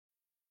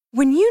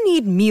When you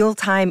need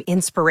mealtime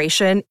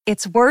inspiration,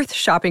 it's worth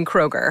shopping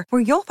Kroger,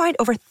 where you'll find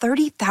over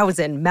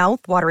 30,000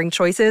 mouth-watering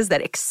choices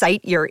that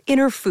excite your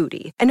inner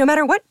foodie. And no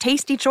matter what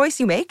tasty choice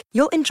you make,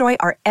 you'll enjoy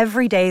our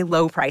everyday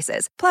low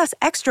prices, plus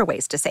extra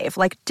ways to save,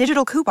 like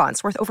digital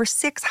coupons worth over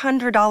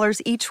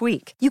 $600 each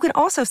week. You can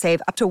also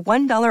save up to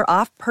 $1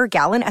 off per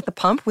gallon at the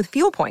pump with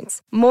fuel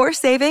points. More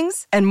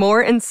savings and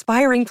more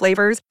inspiring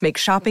flavors make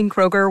shopping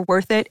Kroger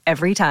worth it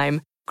every time.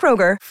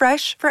 Kroger,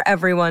 fresh for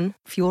everyone.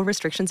 Fuel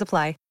restrictions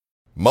apply.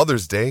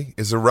 Mother's Day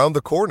is around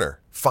the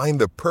corner.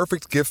 Find the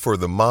perfect gift for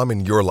the mom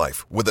in your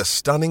life with a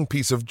stunning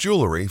piece of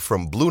jewelry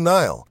from Blue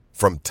Nile.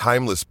 From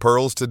timeless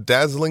pearls to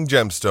dazzling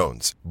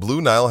gemstones,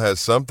 Blue Nile has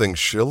something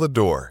she'll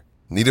adore.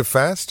 Need it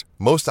fast?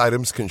 Most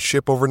items can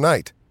ship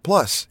overnight.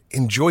 Plus,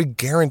 enjoy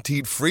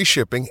guaranteed free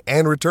shipping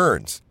and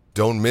returns.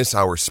 Don't miss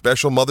our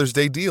special Mother's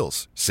Day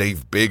deals.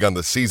 Save big on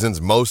the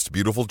season's most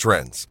beautiful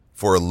trends.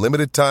 For a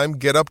limited time,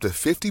 get up to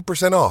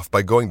 50% off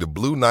by going to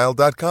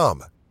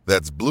BlueNile.com.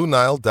 That's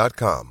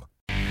BlueNile.com.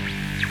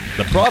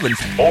 The Province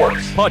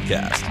Sports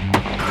Podcast.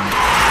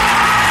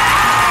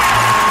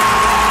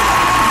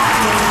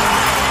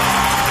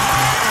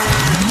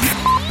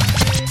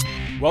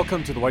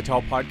 Welcome to the White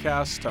Towel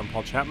Podcast. I'm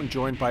Paul Chapman,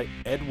 joined by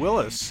Ed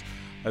Willis.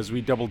 As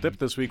we double dipped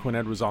this week when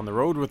Ed was on the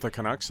road with the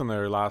Canucks on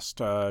their last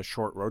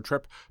short road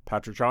trip,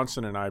 Patrick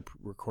Johnson and I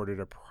recorded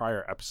a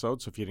prior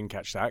episode. So if you didn't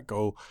catch that,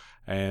 go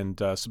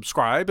and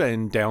subscribe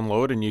and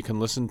download, and you can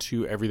listen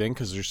to everything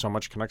because there's so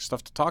much Canucks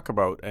stuff to talk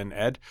about. And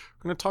Ed,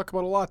 we're going to talk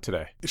about a lot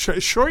today.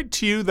 Short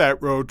to you,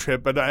 that road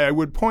trip, but I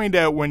would point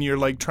out when you're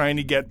like trying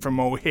to get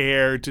from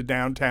O'Hare to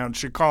downtown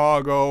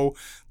Chicago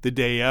the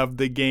day of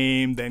the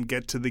game, then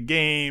get to the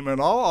game, and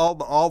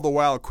all the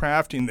while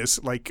crafting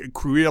this like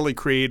really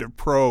creative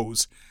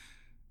prose.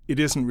 It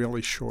isn't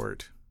really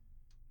short.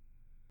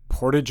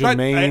 Portage and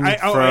Maine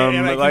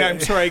I'm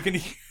sorry, I can.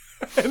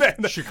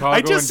 Chicago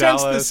I just and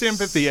sense Dallas. the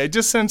sympathy. I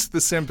just sense the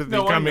sympathy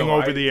coming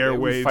over the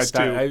airwaves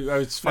too.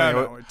 It's funny.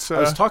 I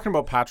was talking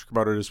about Patrick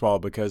about it as well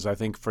because I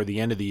think for the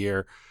end of the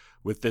year,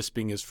 with this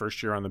being his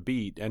first year on the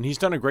beat, and he's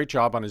done a great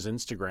job on his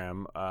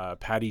Instagram,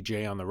 Patty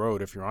J on the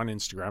road, if you're on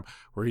Instagram,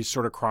 where he's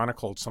sort of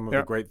chronicled some of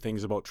the great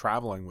things about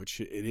traveling, which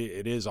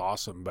it is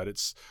awesome, but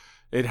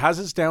it has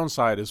its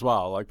downside as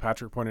well. Like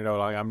Patrick pointed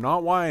out, I'm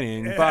not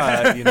whining,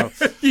 but, you know.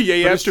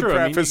 You have to true.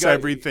 preface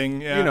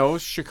everything. Yeah. You know,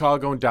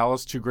 Chicago and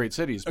Dallas, two great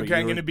cities. But okay,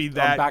 I'm going to be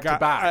that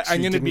back-to-back.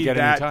 I'm going to be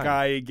that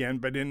guy again,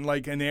 but in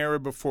like an era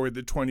before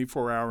the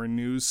 24-hour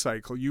news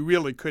cycle, you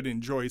really could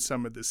enjoy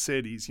some of the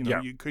cities. You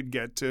know, you could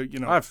get to, you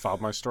know. I've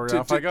filed my story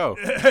off I go.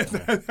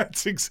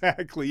 That's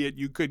exactly it.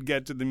 You could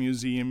get to the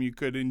museum. You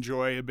could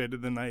enjoy a bit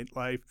of the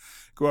nightlife,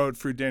 go out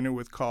for dinner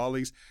with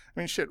colleagues. I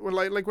mean, shit, well,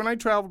 like when I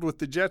traveled with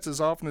the Jets, as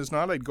often as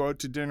not, I'd go out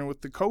to dinner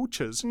with the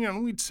coaches. And, you know,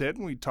 we'd sit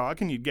and we'd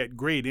talk, and you'd get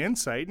great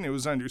insight, and it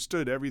was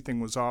understood everything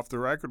was off the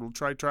record. We'll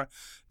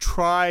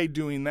try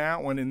doing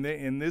that one.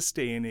 In this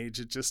day and age,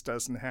 it just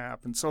doesn't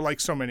happen. So, like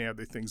so many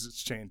other things,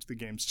 it's changed. The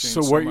game's changed.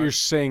 So what you're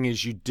saying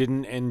is you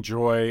didn't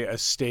enjoy a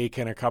steak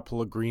and a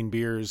couple of green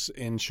beers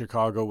in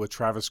Chicago with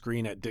Travis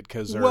Green at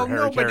Ditka's or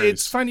Harry Caray's? But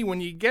it's funny when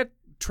you get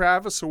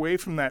Travis away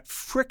from that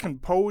frickin'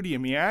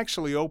 podium, he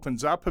actually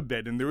opens up a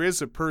bit, and there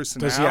is a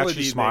personality. Does he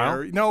actually smile?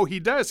 There. No,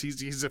 he does.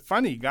 He's a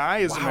funny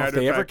guy. As a matter if of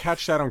they fact. ever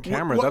catch that on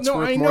camera, well, that's no,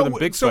 worth more than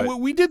Bigfoot. So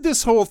we did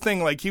this whole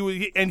thing, like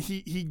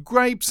he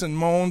gripes and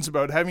moans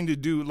about having to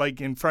do like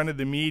in front of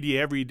the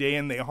media every day,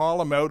 and they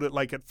haul him out at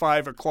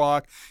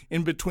 5:00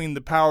 in between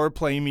the power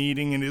play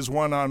meeting and his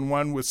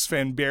one-on-one with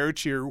Sven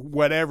Baertschi or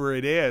whatever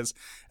it is.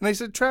 And I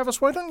said, Travis,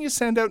 why don't you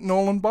send out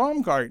Nolan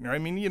Baumgartner? I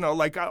mean, you know,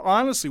 like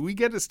honestly, we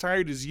get as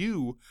tired as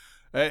you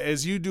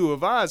do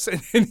of us,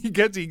 and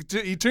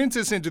he turns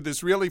this into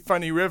this really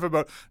funny riff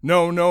about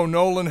no,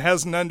 Nolan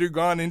hasn't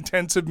undergone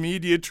intensive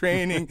media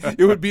training.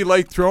 It would be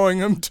like throwing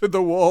him to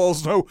the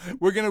walls. No,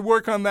 we're going to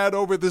work on that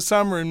over the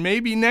summer, and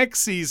maybe next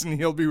season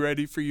he'll be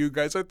ready for you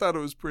guys. I thought it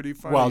was pretty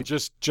funny. Well,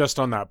 just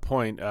on that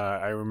point,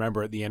 I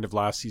remember at the end of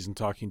last season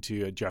talking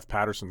to Jeff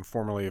Patterson,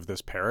 formerly of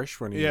this parish,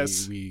 when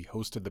we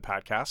hosted the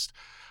podcast.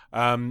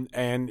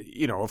 And,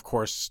 you know, of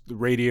course, the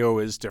radio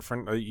is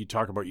different. You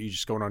talk about you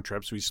just going on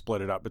trips. We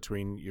split it up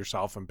between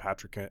yourself and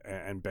Patrick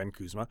and Ben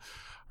Kuzma,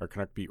 our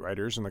Canuck beat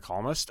writers and the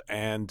columnist.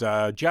 And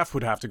Jeff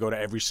would have to go to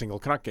every single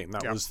Canuck game.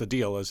 That was the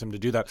deal, as him to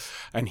do that.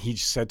 And he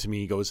said to me,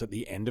 he goes, at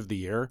the end of the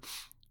year,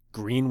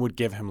 Green would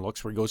give him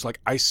looks where he goes, like,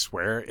 I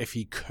swear if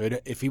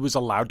he was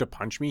allowed to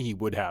punch me, he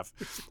would have.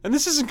 And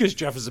this isn't because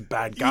Jeff is a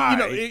bad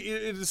guy.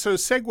 You know, so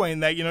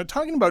segueing that, you know,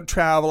 talking about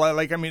travel,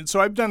 so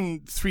I've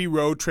done 3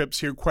 road trips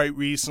here quite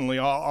recently,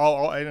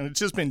 and it's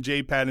just been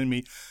J-Pat and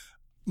me.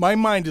 My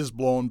mind is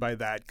blown by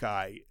that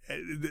guy.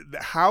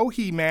 How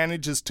he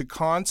manages to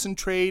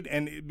concentrate,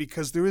 and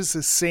because there is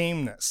a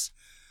sameness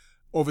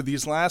over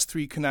these last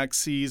 3 Canucks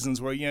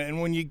seasons where, you know,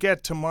 and when you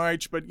get to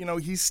March, but, you know,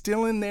 he's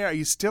still in there.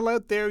 He's still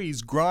out there.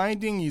 He's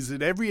grinding. He's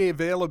at every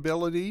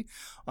availability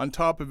on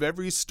top of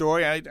every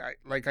story.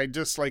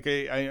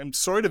 I'm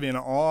sort of in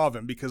awe of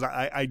him because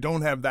I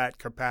don't have that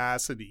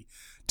capacity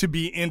to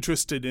be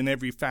interested in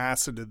every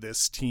facet of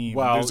this team.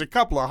 Well, there's a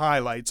couple of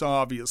highlights,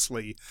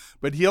 obviously,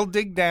 but he'll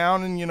dig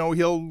down and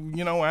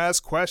he'll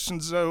ask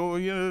questions.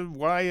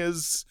 Why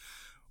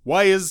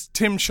is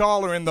Tim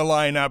Schaller in the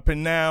lineup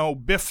and now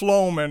Biff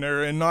Loman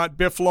and not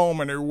Biff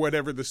Loman, or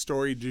whatever the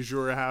story du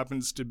jour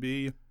happens to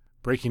be?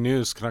 Breaking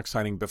news: Canucks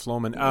signing Biff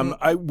Loman.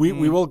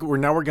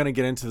 We're going to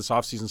get into this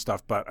offseason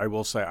stuff, but I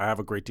will say I have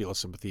a great deal of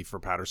sympathy for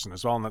Patterson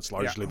as well, and that's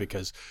largely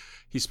because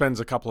he spends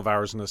a couple of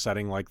hours in a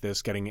setting like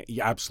this getting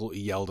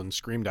absolutely yelled and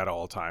screamed at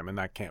all the time, and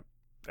that can't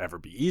ever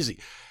be easy.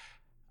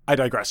 I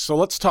digress. So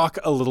let's talk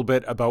a little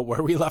bit about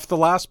where we left the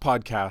last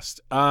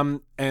podcast.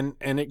 And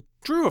it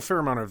drew a fair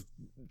amount of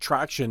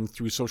traction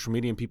through social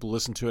media, and people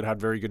listened to it, had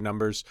very good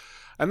numbers.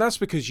 And that's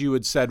because you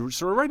had said,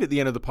 sort of right at the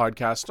end of the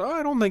podcast,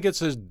 I don't think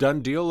it's a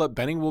done deal that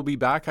Benning will be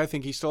back. I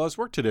think he still has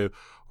work to do,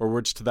 or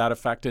words to that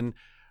effect. And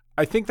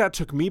I think that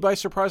took me by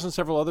surprise and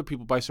several other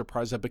people by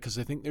surprise, because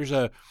I think there's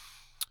a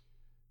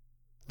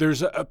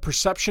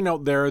perception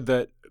out there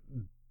that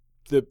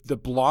the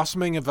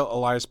blossoming of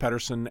Elias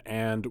Pettersson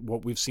and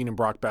what we've seen in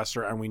Brock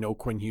Boeser, and we know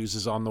Quinn Hughes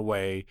is on the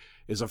way,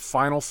 is a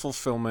final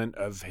fulfillment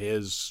of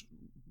his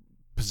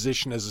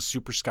position as a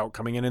super scout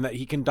coming in, and that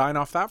he can dine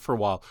off that for a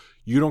while.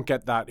 You don't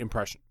get that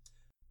impression.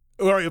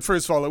 Well,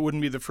 first of all, it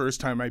wouldn't be the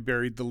first time I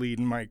buried the lead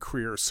in my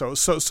career. So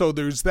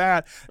there's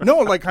that. No,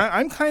 like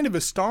I'm kind of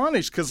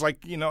astonished because,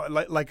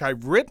 like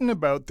I've written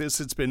about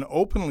this. It's been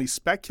openly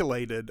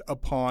speculated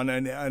upon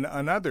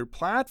on other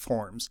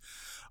platforms.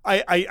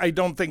 I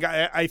don't think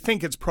I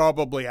think it's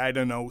probably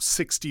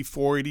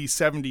 60-40,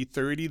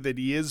 70-30 that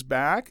he is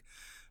back.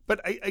 But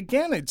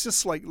again, it's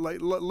just like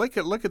look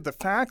at the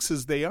facts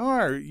as they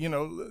are.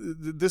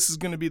 This is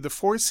going to be the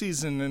fourth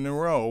season in a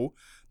row.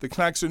 The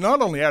Canucks are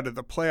not only out of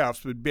the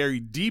playoffs, but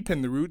buried deep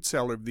in the root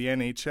cellar of the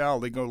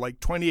NHL. They go like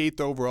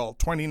 28th overall,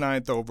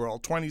 29th overall,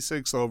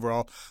 26th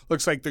overall.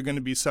 Looks like they're going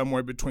to be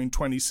somewhere between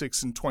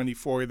 26 and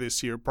 24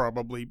 this year,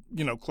 probably,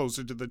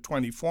 closer to the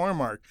 24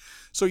 mark.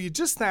 So you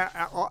just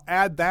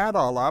add that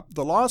all up,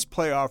 the lost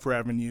playoff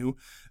revenue,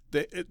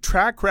 the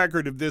track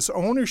record of this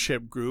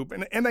ownership group,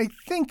 and I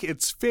think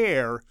it's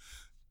fair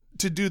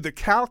to do the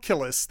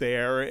calculus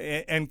there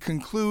and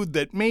conclude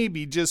that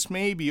maybe, just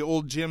maybe,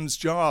 old Jim's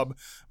job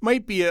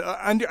might be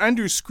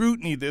under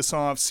scrutiny this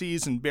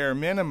offseason, bare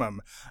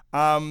minimum.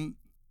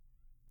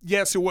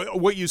 Yes,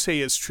 what you say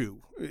is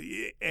true.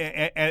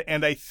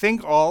 And I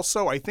think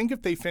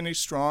if they finish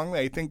strongly,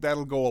 I think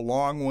that'll go a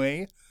long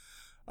way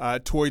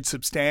towards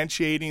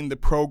substantiating the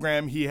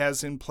program he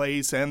has in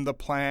place and the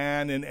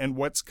plan and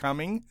what's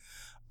coming.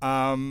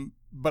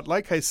 But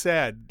like I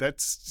said,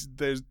 that's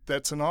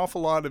an awful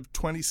lot of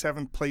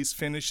 27th place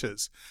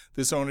finishes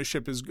this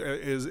ownership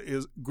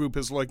group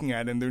is looking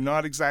at, and they're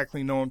not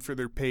exactly known for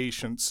their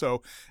patience.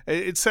 So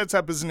it sets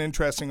up as an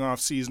interesting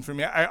offseason for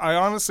me. I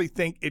honestly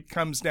think it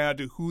comes down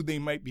to who they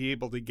might be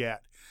able to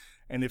get.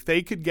 And if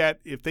they could get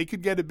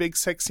a big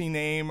sexy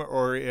name,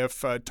 or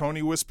if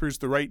Tony whispers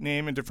the right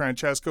name into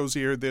Francesco's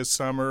ear this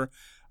summer,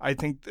 I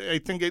think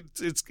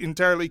it's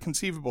entirely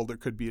conceivable there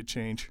could be a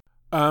change.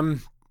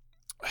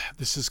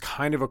 This is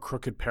kind of a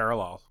crooked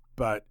parallel,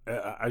 but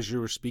as you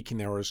were speaking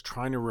there, I was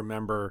trying to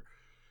remember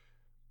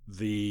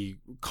the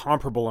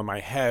comparable in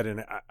my head,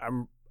 and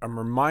I'm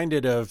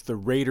reminded of the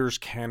Raiders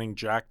canning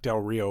Jack Del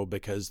Rio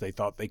because they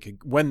thought they could,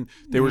 when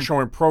they were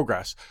showing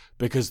progress,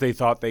 because they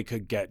thought they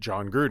could get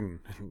John Gruden.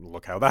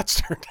 Look how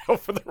that's turned out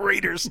for the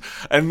Raiders.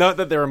 And not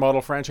that they're a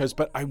model franchise,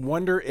 but I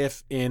wonder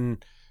if in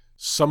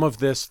some of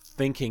this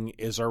thinking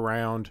is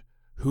around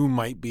who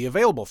might be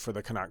available for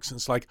the Canucks.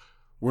 It's like,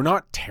 we're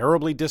not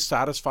terribly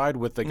dissatisfied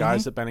with the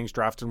guys that Benning's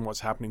drafted and what's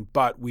happening,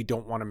 but we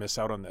don't want to miss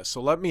out on this.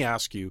 So let me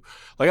ask you,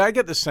 I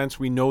get the sense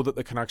we know that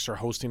the Canucks are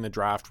hosting the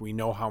draft. We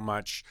know how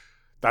much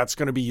that's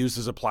going to be used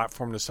as a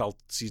platform to sell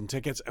season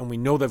tickets, and we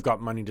know they've got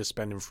money to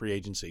spend in free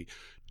agency.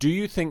 Do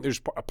you think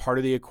there's a part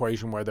of the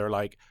equation where they're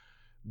like,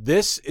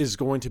 this is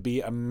going to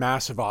be a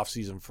massive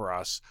offseason for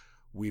us.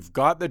 We've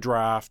got the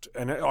draft,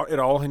 and it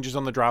all hinges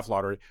on the draft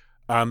lottery.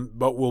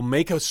 But we'll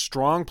make a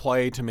strong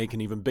play to make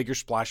an even bigger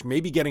splash,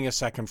 maybe getting a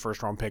second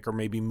first-round pick, or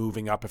maybe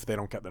moving up if they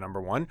don't get the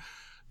number one.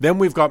 Then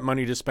we've got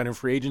money to spend in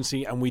free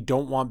agency, and we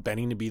don't want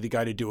Benning to be the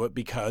guy to do it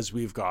because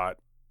we've got,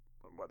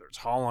 whether it's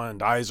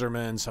Holland,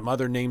 Yzerman, some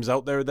other names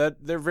out there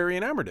that they're very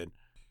enamored in.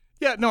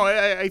 Yeah, no,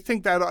 I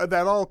think that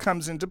all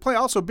comes into play.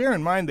 Also, bear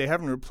in mind they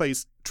haven't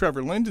replaced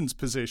Trevor Linden's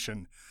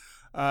position.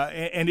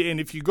 And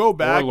if you go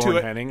back to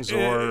it, Hennings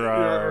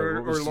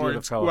or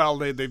Lawrence, well,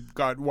 they've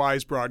got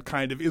Weisbrod,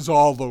 kind of is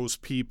all those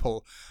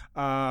people.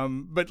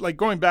 But like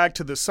going back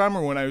to the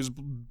summer when I was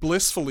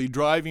blissfully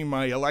driving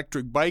my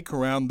electric bike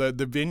around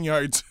the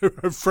vineyards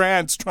of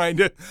France, trying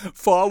to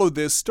follow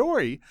this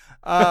story.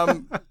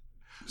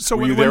 So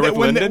were you there with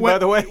Linden, by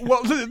the way?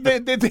 Well,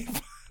 they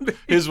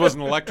his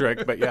wasn't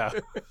electric, but yeah.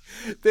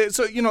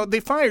 So, they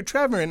fired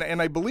Trevor,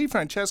 and I believe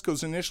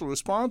Francesco's initial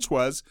response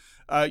was,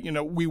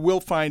 we will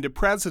find a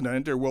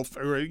president, or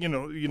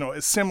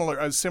a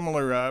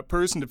similar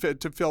person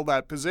to fill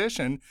that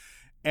position.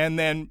 And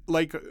then,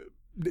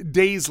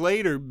 days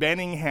later,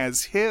 Benning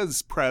has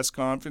his press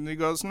conference. He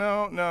goes,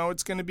 no,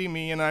 it's going to be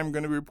me, and I'm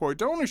going to report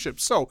to ownership.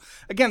 So,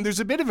 again, there's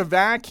a bit of a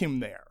vacuum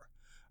there.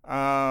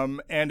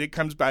 And it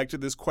comes back to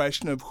this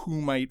question of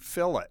who might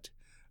fill it.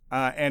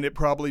 And it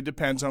probably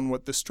depends on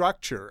what the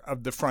structure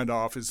of the front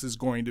office is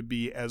going to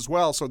be as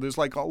well. So there's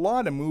like a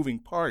lot of moving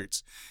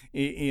parts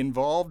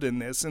involved in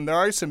this. And there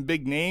are some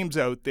big names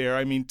out there.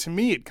 I mean, to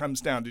me, it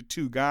comes down to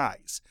two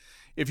guys.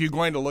 If you're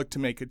going to look to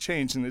make a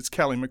change, and it's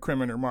Kelly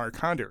McCrimmon or Mark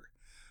Hunter.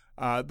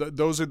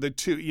 Those are the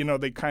two,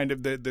 they kind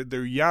of,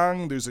 they're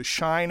young. There's a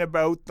shine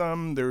about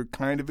them. They're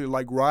kind of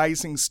like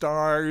rising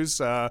stars,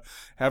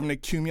 haven't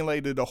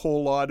accumulated a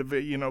whole lot of,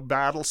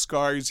 battle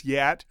scars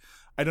yet.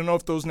 I don't know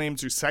if those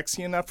names are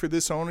sexy enough for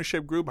this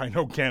ownership group. I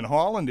know Ken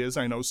Holland is.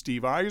 I know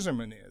Steve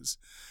Yzerman is.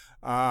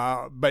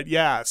 But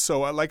yeah,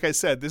 so like I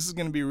said, this is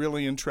going to be a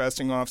really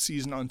interesting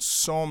offseason on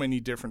so many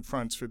different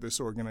fronts for this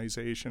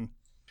organization.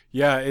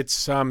 Yeah,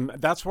 it's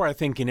that's where I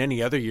think in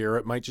any other year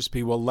it might just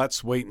be, well,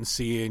 let's wait and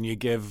see, and you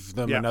give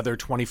them another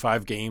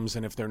 25 games,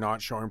 and if they're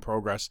not showing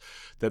progress,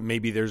 that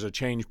maybe there's a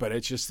change. But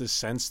it's just this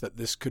sense that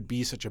this could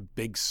be such a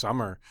big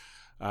summer.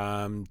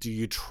 Do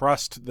you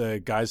trust the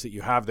guys that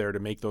you have there to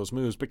make those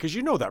moves? Because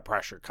that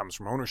pressure comes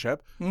from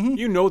ownership. Mm-hmm.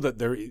 You know that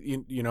they're,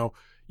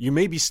 you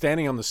may be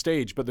standing on the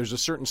stage, but there's a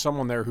certain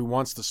someone there who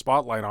wants the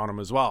spotlight on them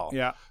as well.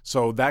 Yeah.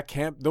 So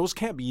those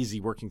can't be easy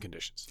working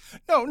conditions.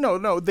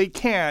 No, they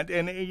can't.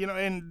 And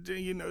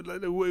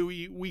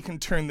we can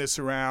turn this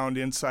around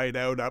inside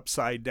out,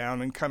 upside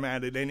down, and come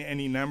at it in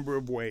any number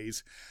of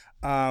ways.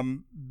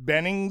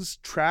 Benning's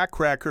track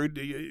record,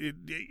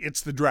 it's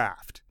the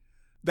draft.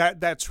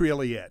 That's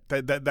really it.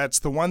 That's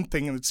the one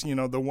thing, and it's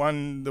the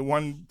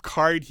one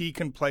card he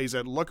can play is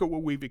that look at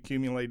what we've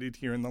accumulated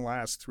here in the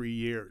last 3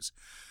 years.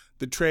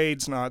 The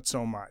trades, not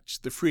so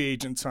much. The free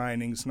agent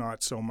signings,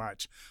 not so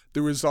much.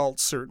 The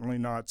results, certainly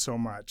not so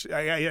much.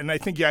 And I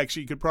think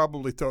you could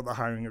probably throw the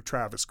hiring of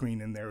Travis Green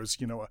in there as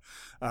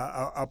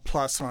a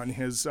plus on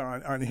his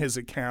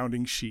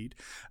accounting sheet.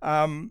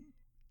 And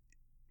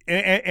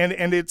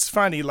it's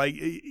funny, like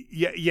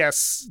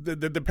yes, the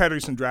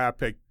Pettersson draft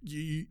pick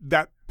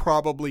that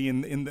probably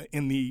in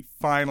the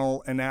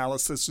final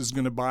analysis is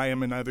going to buy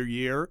him another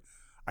year,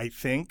 I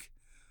think.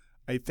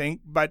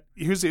 But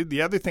here's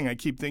the other thing I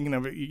keep thinking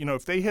of.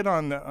 If they hit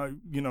on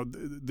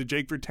the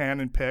Jake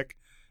Virtanen pick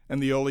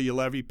and the Olli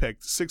Juolevi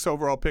pick, the 6th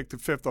overall pick, the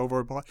 5th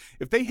overall,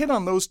 if they hit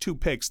on those two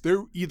picks,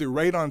 they're either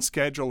right on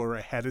schedule or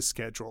ahead of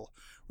schedule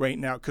right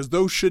now, because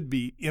those should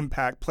be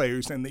impact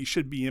players, and they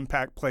should be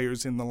impact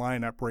players in the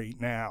lineup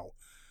right now.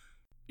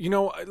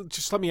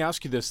 Just let me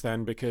ask you this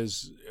then,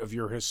 because of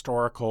your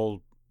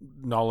historical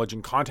knowledge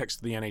and context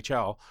of the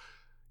NHL.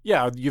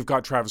 Yeah, you've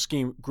got Travis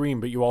Green,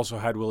 but you also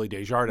had Willie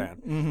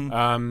Desjardins.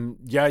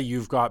 Mm-hmm.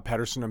 You've got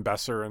Pettersson and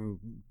Besser, and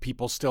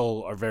people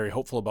still are very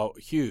hopeful about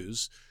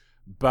Hughes,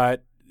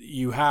 but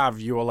you have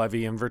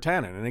Juolevi and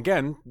Virtanen. And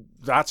again,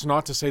 that's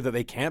not to say that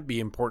they can't be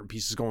important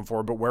pieces going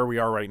forward, but where we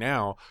are right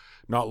now,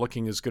 not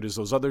looking as good as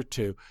those other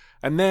two.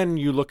 And then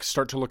you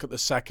start to look at the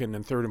second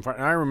and third and fourth.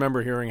 And I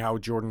remember hearing how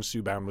Jordan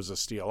Subban was a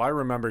steal. I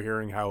remember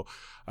hearing how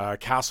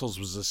Castles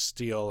was a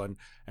steal,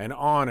 and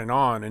on and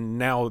on. And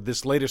now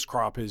this latest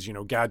crop is,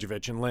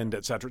 Gadjevich and Lind,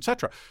 et cetera, et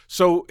cetera.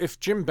 So if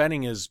Jim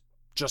Benning is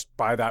just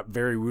by that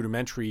very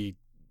rudimentary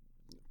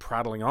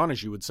prattling on,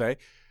 as you would say,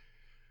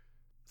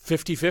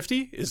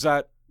 50-50, is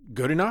that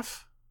good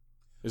enough?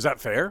 Is that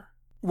fair?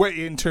 What,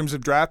 in terms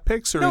of draft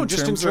picks? Or no,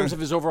 just in terms of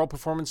his overall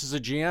performance as a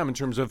GM, in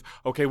terms of,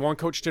 okay, one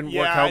coach didn't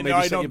work out,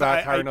 maybe set you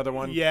back, hire another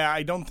one. Yeah,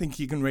 I don't think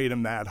you can rate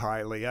him that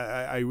highly.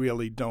 I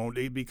really don't,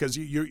 because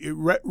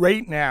you're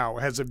right now,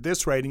 as of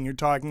this writing, you're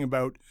talking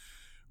about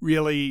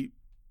really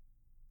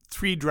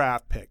 3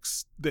 draft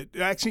picks that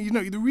actually,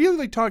 you're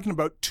really talking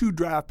about 2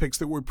 draft picks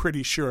that we're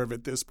pretty sure of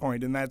at this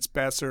point, and that's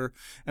Besser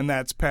and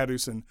that's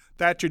Pettersson.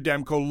 Thatcher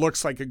Demko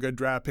looks like a good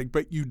draft pick,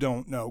 but you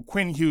don't know.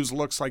 Quinn Hughes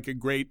looks like a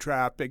great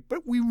draft pick,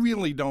 but we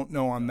really don't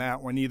know on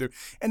that one either.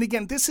 And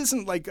again, this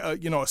isn't like a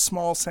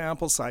small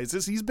sample size.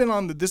 This is his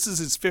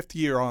 5th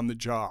year on the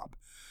job.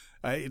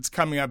 It's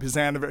coming up. His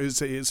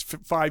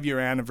 5-year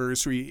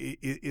anniversary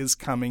is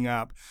coming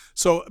up.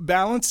 So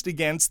balanced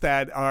against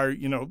that are,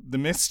 the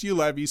missed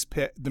Juolevi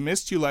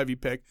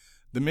pick,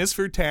 the missed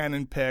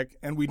Virtanen pick,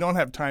 and we don't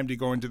have time to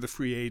go into the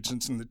free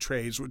agents and the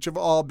trades, which have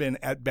all been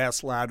at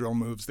best lateral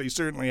moves. They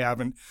certainly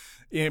haven't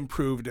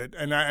improved it.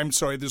 And I'm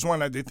sorry, there's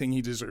one other thing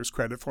he deserves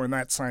credit for, and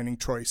that's signing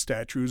Troy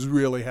Stecher, who's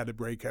really had a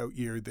breakout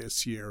year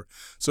this year.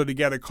 So to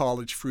get a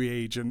college free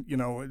agent,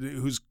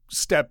 who's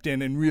stepped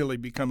in and really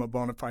become a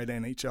bona fide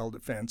NHL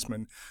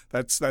defenseman,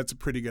 that's a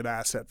pretty good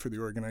asset for the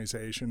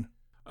organization.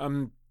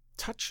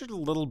 Touch it a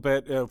little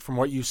bit from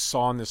what you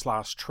saw on this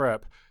last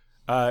trip.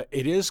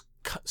 It is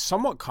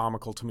somewhat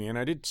comical to me, and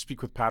I did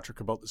speak with Patrick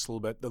about this a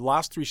little bit. The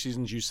last 3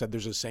 seasons, you said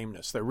there's a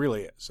sameness. There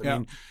really is. I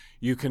mean,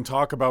 you can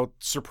talk about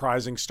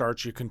surprising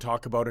starts. You can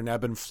talk about an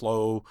ebb and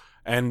flow,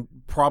 and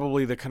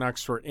probably the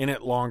Canucks were in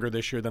it longer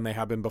this year than they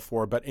have been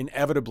before. But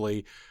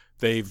inevitably,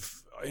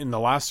 they've in the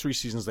last 3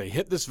 seasons, they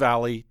hit this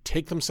valley,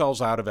 take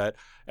themselves out of it.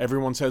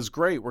 Everyone says,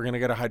 great, we're going to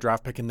get a high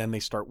draft pick, and then they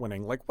start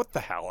winning. Like, what the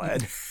hell,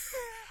 Ed?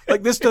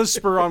 Like, this does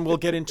spur on, we'll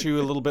get into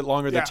a little bit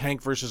longer, the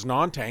tank versus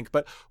non-tank.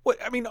 But,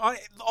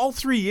 all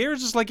 3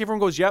 years is like everyone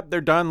goes, yep,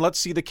 they're done. Let's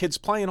see the kids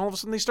play. And all of a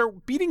sudden they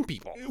start beating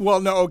people. Well,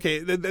 no, okay.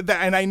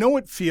 And I know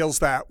it feels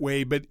that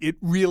way, but it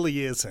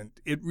really isn't.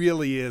 It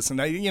really isn't.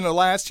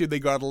 Last year they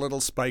got a little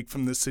spike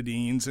from the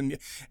Sedins.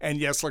 And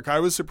yes, look, I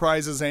was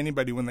surprised as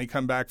anybody when they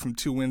come back from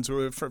 2 wins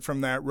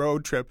from that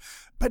road trip.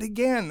 But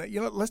again,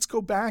 let's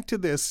go back to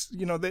this.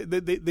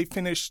 They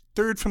finished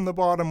third from the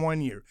bottom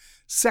 1 year,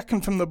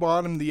 second from the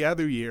bottom the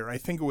other year. I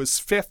think it was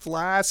fifth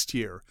last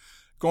year.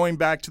 Going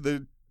back to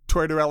the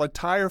Tortorella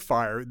tire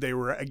fire, they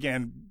were,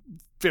 again,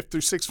 fifth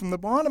or sixth from the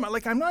bottom.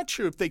 I'm not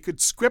sure if they could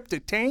script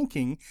a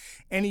tanking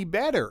any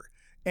better.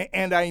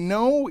 And I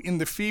know in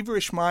the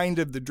feverish mind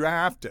of the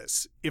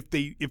draftists, if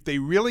they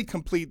really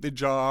complete the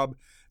job,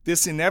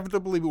 this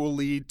inevitably will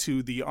lead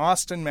to the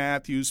Austin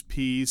Matthews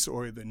piece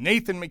or the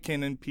Nathan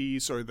McKinnon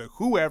piece or the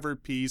whoever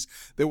piece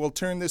that will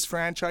turn this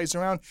franchise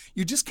around.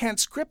 You just can't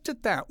script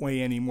it that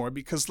way anymore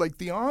because,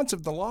 the odds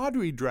of the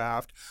lottery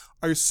draft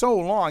are so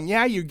long.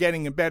 Yeah, you're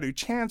getting a better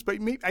chance, but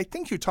I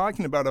think you're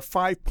talking about a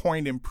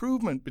 5-point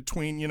improvement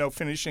between,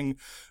 finishing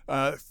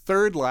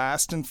third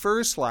last and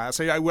first last.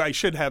 I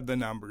should have the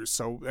numbers,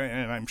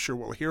 and I'm sure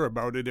we'll hear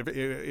about it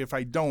if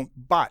I don't,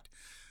 but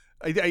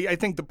I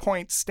think the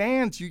point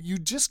stands. You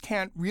just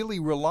can't really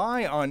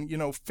rely on,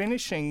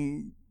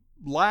 finishing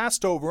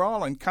last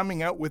overall and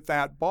coming out with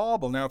that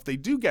bauble. Now, if they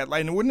do get,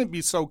 and wouldn't it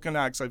be so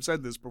Canucks, I've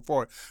said this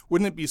before,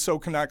 wouldn't it be so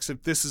Canucks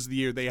if this is the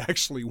year they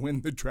actually win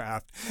the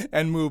draft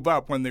and move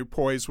up when they're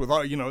poised with,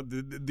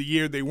 the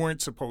year they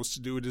weren't supposed to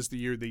do it is the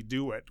year they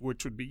do it,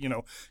 which would be,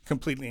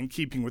 completely in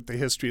keeping with the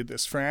history of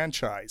this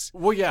franchise.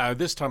 Well, yeah,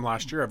 this time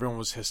last year, everyone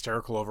was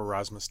hysterical over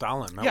Rasmus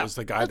Dahlin. That was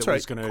the guy that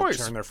was going to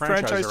turn their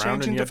franchise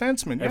around. And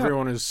defenseman,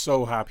 everyone is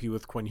so happy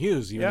with Quinn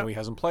Hughes, even though he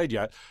hasn't played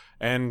yet.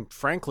 And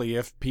frankly,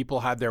 if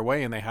people had their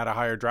way and they had a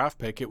higher draft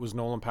pick, it was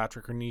Nolan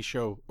Patrick or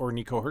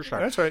Nico Hischier.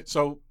 That's right.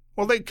 So,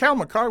 Cal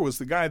McCarr was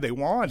the guy they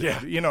wanted,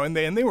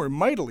 and they were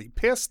mightily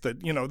pissed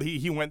that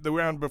he went the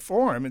round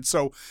before him, and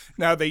so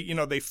now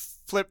they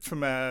flipped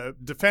from a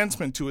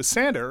defenseman to a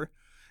center,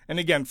 and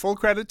again, full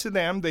credit to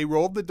them, they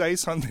rolled the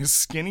dice on this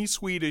skinny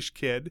Swedish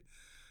kid,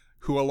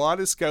 who a lot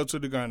of scouts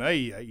would have gone,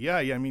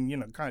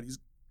 God, he's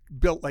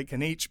built like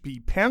an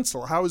HP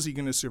pencil. How is he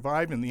going to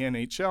survive in the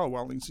NHL?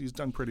 Well, he's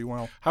done pretty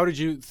well. How did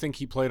you think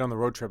he played on the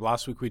road trip?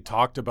 Last week we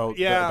talked about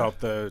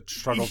the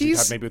struggles he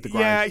had maybe with the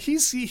grind. Yeah,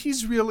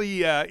 he's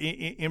really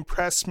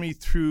impressed me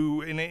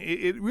through, and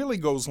it really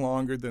goes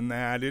longer than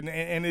that.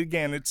 And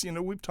again, it's,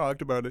 we've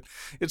talked about it.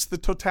 It's the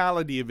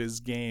totality of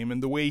his game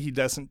and the way he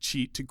doesn't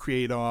cheat to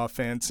create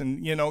offense.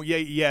 And,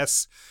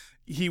 yes,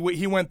 he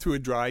went through a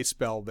dry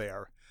spell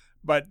there.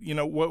 But,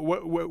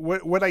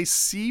 what I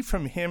see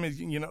from him is,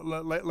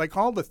 like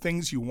all the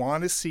things you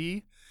want to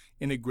see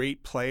in a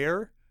great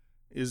player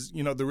is,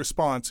 the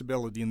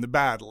responsibility and the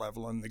battle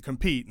level and the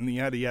compete and the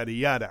yada, yada,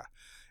 yada.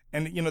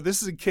 And,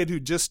 this is a kid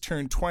who just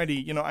turned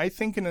 20. I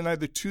think in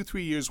another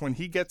 2-3 years when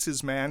he gets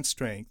his man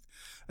strength,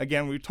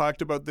 again, we've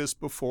talked about this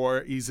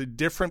before, he's a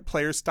different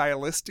player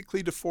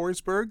stylistically to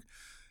Forsberg.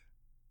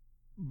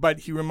 But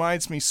he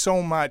reminds me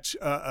so much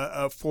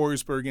of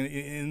Forsberg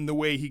in the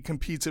way he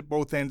competes at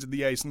both ends of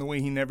the ice and the way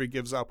he never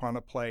gives up on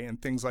a play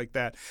and things like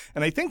that.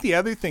 And I think the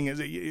other thing is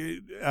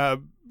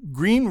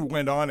Green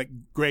went on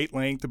at great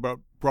length about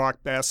Brock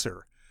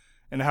Besser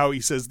and how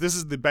he says this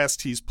is the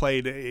best he's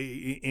played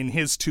in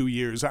his 2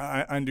 years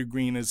under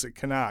Green as a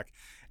Canuck.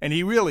 And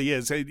he really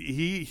is.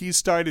 He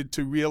started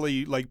to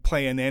really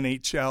play an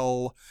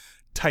NHL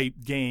type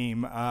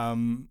game.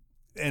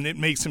 And it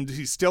makes him,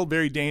 he's still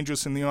very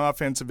dangerous in the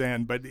offensive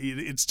end, but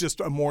it's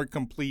just a more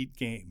complete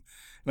game.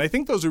 And I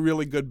think those are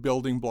really good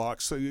building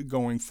blocks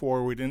going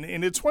forward.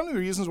 And it's one of the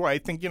reasons why I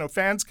think,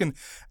 fans can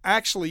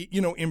actually,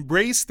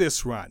 embrace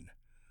this run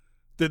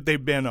that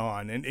they've been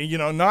on and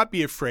not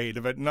be afraid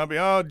of it. Not be,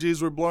 oh,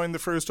 geez, we're blowing the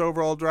first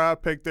overall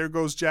draft pick. There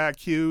goes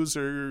Jack Hughes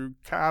or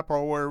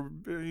Capo or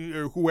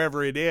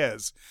whoever it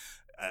is.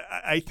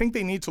 I think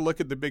they need to look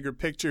at the bigger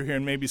picture here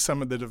and maybe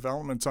some of the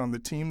developments on the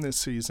team this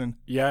season.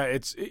 Yeah,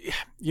 it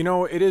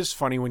is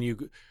funny when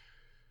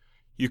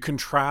you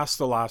contrast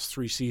the last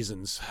 3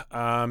 seasons.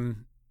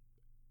 And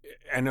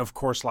of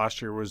course,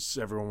 last year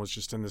everyone was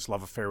just in this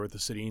love affair with the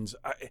Sedins.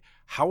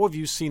 How have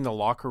you seen the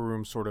locker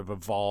room sort of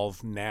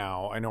evolve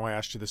now? I know I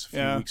asked you this a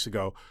few weeks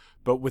ago,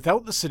 but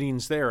without the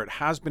Sedins there, it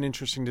has been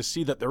interesting to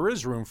see that there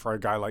is room for a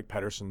guy like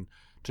Pettersson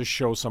to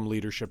show some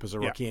leadership as a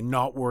rookie and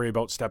not worry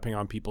about stepping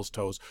on people's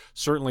toes.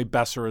 Certainly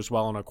Besser as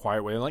well in a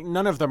quiet way.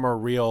 None of them are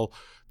real.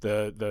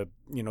 They're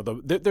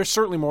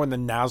certainly more in the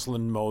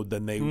Naslund mode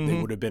than they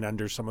would have been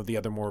under some of the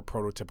other more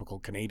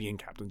prototypical Canadian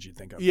captains you'd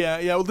think of.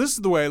 Yeah. Well, this is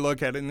the way I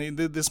look at it, and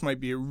this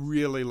might be a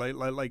really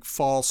like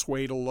false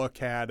way to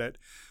look at it,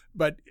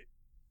 but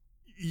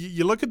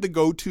you look at the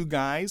go-to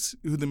guys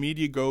who the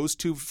media goes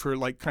to for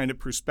kind of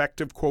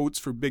perspective quotes,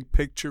 for big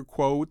picture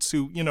quotes,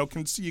 who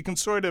you can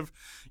sort of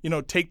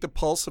take the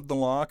pulse of the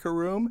locker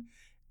room,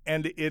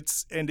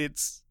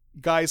 it's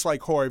guys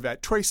like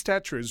Horvat. Troy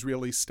Stecher has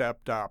really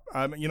stepped up.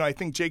 I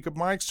think Jacob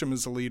Markstrom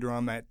is a leader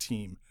on that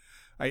team.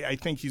 I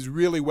think he's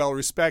really well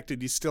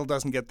respected. He still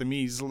doesn't get the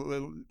media.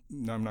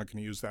 No, I'm not going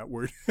to use that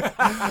word.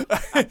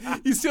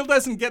 He still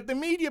doesn't get the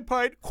media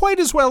part quite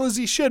as well as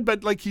he should,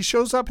 but like he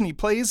shows up and he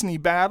plays and he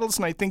battles,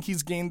 and I think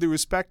he's gained the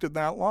respect of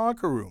that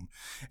locker room.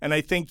 And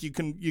I think you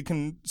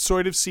can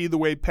sort of see the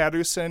way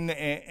Pedersen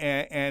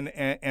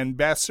and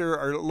Besser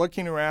are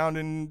looking around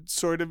and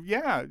sort of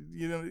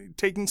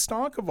taking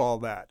stock of all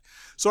that.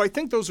 So I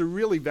think those are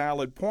really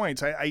valid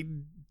points.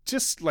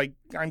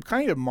 I'm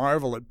kind of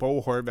marvel at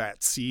Bo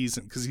Horvat's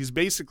season because he's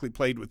basically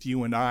played with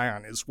you and I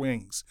on his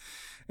wings.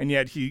 And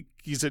yet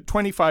he's at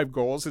 25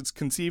 goals. It's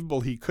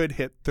conceivable he could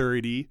hit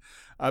 30.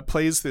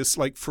 Plays this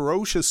like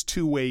ferocious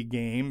two-way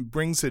game,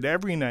 brings it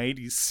every night.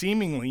 He's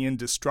seemingly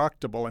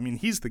indestructible. I mean,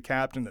 he's the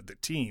captain of the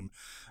team.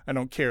 I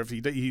don't care if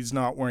he's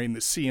not wearing the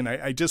C. And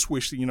I just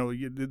wish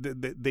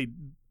they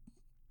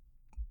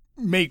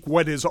make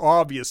what is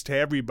obvious to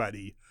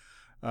everybody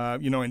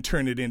and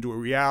turn it into a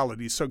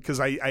reality. So,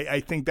 because I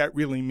think that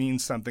really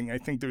means something. I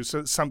think there's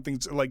something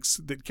like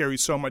that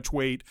carries so much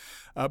weight,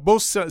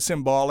 both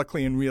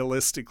symbolically and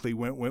realistically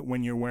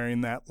when you're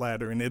wearing that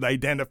letter, and it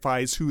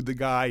identifies who the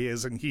guy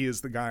is, and he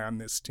is the guy on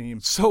this team.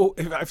 So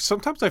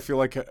sometimes I feel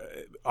like,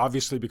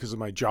 obviously because of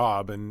my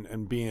job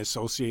and being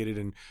associated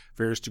in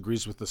various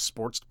degrees with the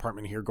sports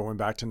department here, going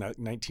back to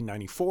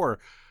 1994.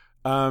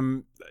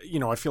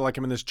 I feel like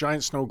I'm in this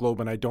giant snow globe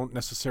and I don't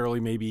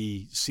necessarily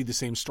maybe see the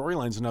same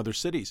storylines in other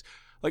cities.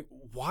 Like,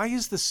 why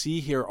is the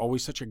C here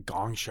always such a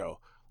gong show?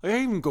 Like,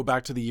 I even go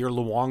back to the year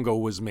Luongo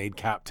was made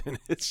captain.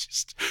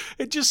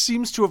 It just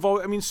seems to have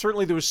always, I mean,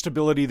 certainly there was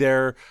stability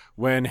there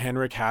when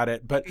Henrik had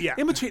it, but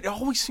in between, it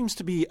always seems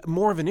to be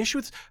more of an issue.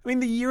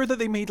 The year that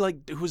they made,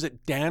 who was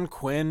it, Dan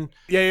Quinn,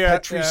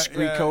 Petri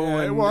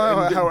Skriko,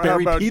 and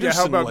Barry Peterson.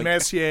 How about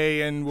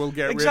Messier, and we'll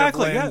get rid of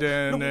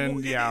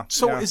Linden,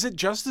 Is it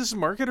just this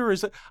market, or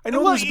is it, I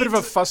know there's a bit of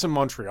a fuss in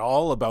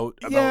Montreal about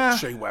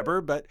Shea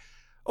Weber, but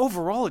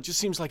overall, it just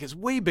seems like it's a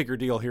way bigger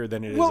deal here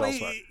than it is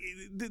elsewhere.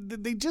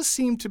 They just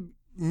seem to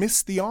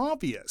miss the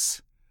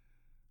obvious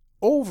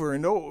over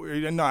and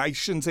over. No, I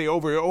shouldn't say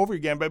over and over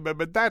again,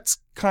 but that's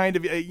kind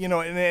of,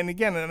 and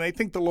again, and I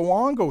think the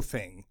Luongo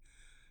thing,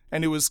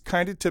 and it was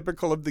kind of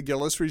typical of the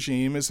Gillis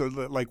regime, is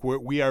like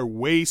we are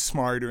way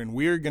smarter and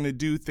we're going to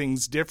do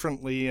things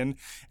differently, and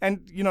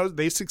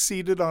they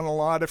succeeded on a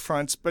lot of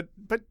fronts, but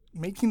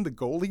making the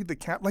goalie the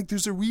cap, like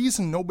there's a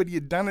reason nobody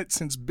had done it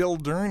since Bill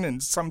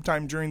Durnan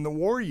sometime during the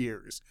war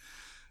years.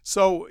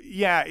 So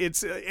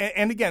it's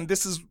and again,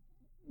 this is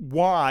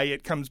why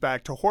it comes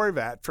back to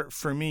Horvat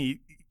for me.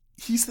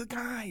 He's the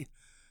guy.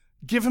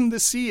 Give him the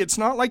C. It's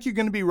not like you're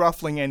going to be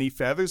ruffling any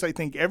feathers. I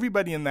think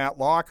everybody in that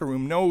locker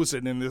room knows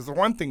it. And there's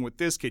one thing with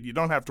this kid, you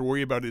don't have to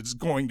worry about it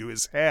going to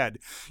his head.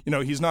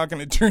 He's not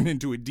going to turn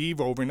into a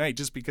diva overnight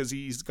just because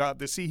he's got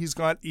the C.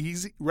 He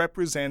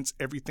represents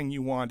everything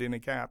you want in a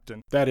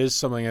captain. That is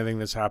something I think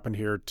that's happened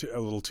here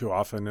a little too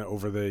often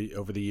over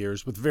the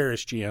years with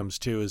various GMs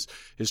too,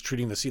 is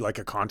treating the C like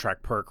a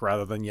contract perk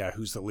rather than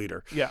who's the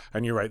leader. Yeah.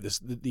 And you're right.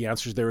 The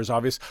answers there is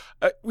obvious.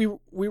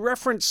 We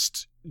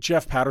referenced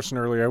Jeff Paterson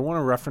earlier. I want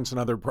to reference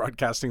another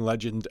broadcasting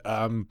legend.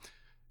 A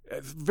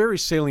very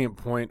salient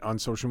point on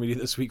social media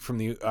this week from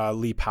the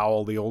Lee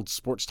Powell, the old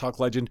sports talk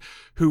legend,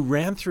 who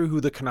ran through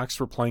who the Canucks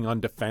were playing on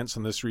defense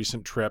on this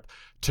recent trip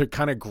to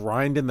kind of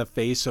grind in the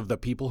face of the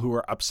people who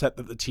are upset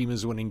that the team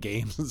is winning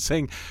games and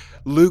saying,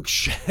 Luke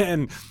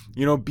Schenn,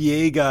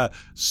 Biega,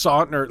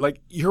 Sautner,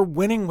 like, you're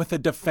winning with a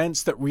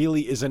defense that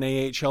really is an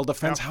AHL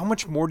defense. How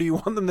much more do you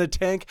want them to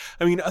tank?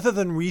 I mean, other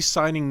than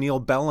re-signing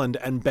Neil Belland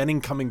and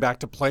Benning coming back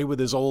to play with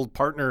his old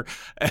partner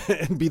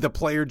and be the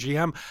player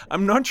GM,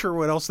 I'm not sure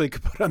what else they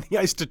could put on the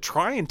ice to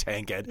try and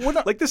tank it.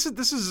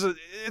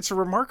 It's a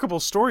remarkable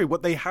story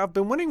what they have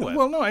been winning with.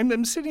 Well, no,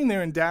 I'm sitting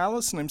there in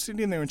Dallas and I'm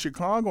sitting there in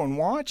Chicago and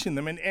watching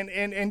them,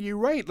 and you're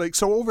right. Like,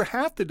 so over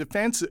half the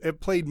defense have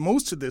played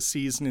most of this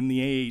season in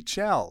the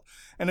AHL,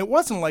 and it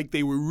wasn't like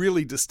they were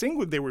really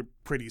distinguished. They were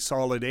pretty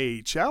solid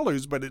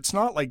AHLers, but it's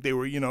not like they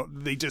were,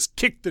 they just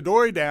kicked the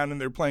door down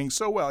and they're playing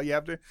so well. You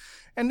have to.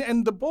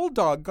 And the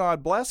Bulldog,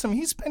 God bless him,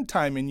 he spent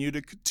time in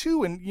Utica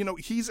too, and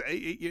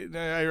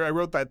I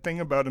wrote that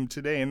thing about him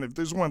today, and if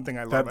there's one thing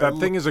I love, that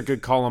thing is a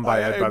good column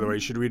by Ed, by the way. You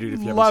should read it if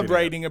you haven't seen it. Love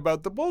writing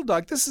about the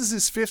Bulldog. This is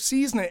his 5th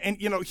season, and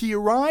he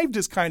arrived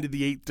as kind of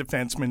the 8th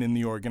defenseman in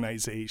the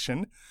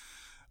organization.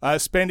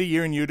 Spent a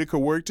year in Utica,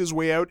 worked his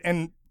way out,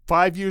 and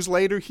 5 years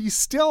later, he's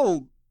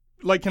still,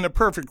 like, in a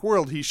perfect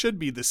world, he should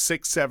be the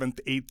 6th, 7th,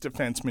 8th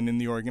defenseman in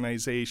the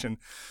organization.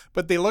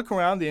 But they look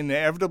around,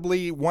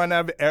 inevitably one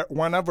of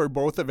or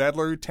both of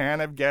Edler,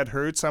 Tanev get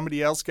hurt,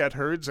 somebody else get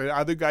hurt,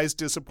 other guys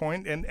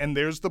disappoint, and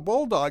there's the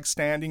Bulldog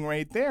standing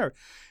right there.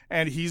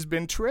 And he's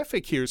been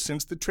terrific here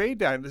since the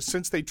trade,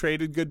 since they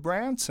traded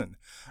Goodbranson.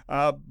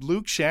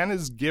 Luke Schenn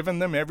has given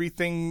them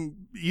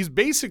everything. He's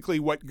basically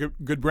what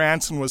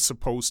Goodbranson was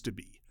supposed to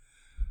be.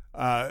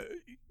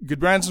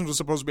 Goodbranson was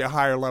supposed to be a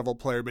higher level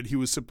player, but he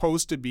was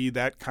supposed to be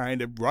that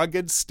kind of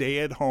rugged, stay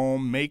at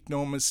home, make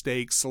no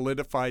mistakes,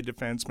 solidified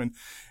defenseman.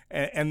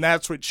 And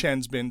that's what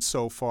Schenn's been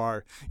so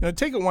far.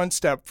 Take it one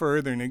step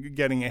further and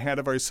getting ahead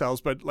of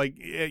ourselves, but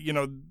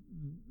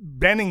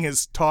Benning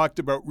has talked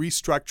about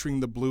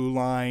restructuring the blue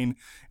line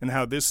and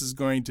how this is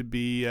going to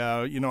be,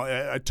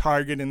 a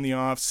target in the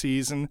off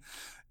season.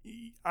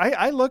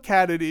 I look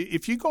at it,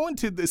 if you go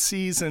into the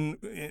season,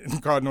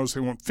 and God knows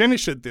they won't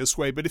finish it this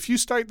way, but if you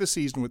start the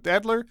season with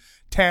Edler,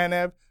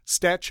 Tanev,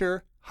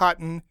 Stecher,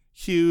 Hutton,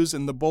 Hughes,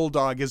 and the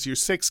Bulldog as your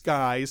 6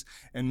 guys,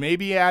 and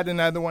maybe add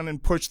another one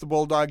and push the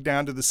Bulldog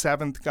down to the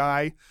 7th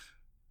guy,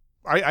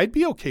 I'd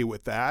be okay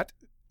with that.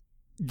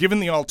 Given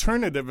the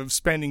alternative of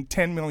spending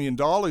 $10 million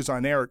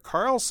on Erik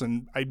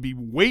Karlsson, I'd be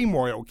way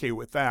more okay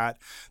with that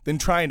than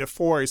trying to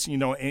force,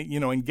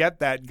 and get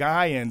that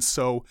guy in.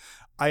 So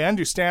I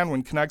understand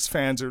when Canucks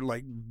fans are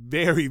like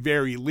very,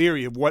 very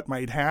leery of what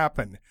might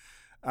happen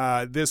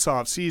this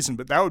offseason,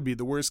 but that would be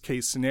the worst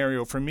case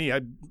scenario for me.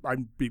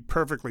 I'd be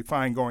perfectly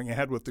fine going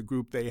ahead with the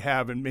group they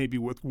have and maybe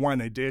with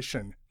one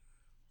addition.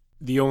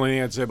 The only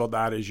thing I'd say about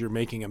that is you're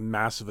making a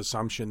massive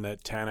assumption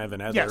that Tanev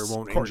and Edler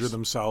won't injure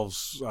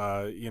themselves,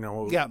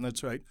 Yeah,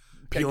 that's right.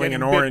 Peeling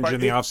an orange in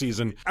the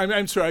offseason.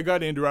 I'm sorry, I got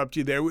to interrupt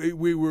you there.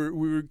 We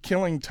were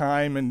killing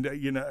time, and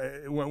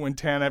when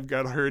Tanev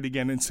got hurt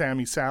again, and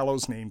Sammy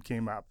Salo's name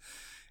came up,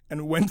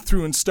 and went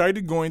through and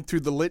started going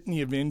through the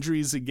litany of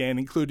injuries again,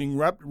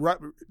 including I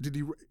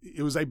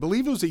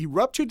believe he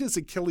ruptured his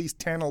Achilles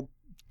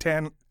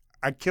tendon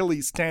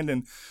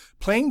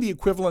playing the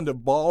equivalent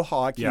of ball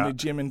hockey in a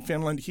gym in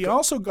Finland. He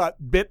also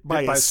got bit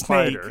by a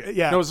snake. Spider.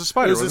 Yeah, no, it was a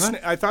spider, wasn't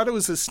it? I thought it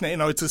was a snake.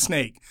 No, it's a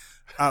snake.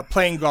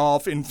 Playing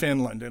golf in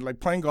Finland. And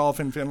playing golf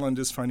in Finland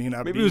is funny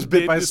enough. Maybe he was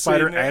bit by a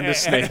spider and a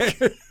snake.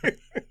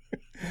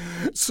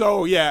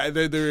 So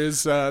there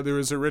is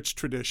a rich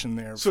tradition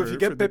there. So if you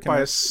get bit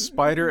by a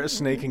spider, a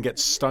snake, and get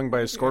stung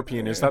by a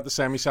scorpion, is that the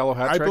Sammy Salo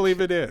hat trick? I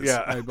believe it is.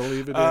 Yeah, I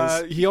believe it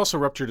is. He also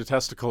ruptured a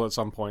testicle at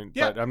some point,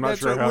 but I'm not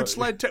sure how. Which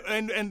led to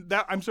and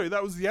that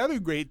that was the other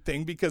great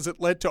thing because it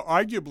led to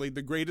arguably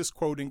the greatest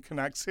quote in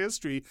Canucks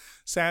history.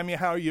 Sammy,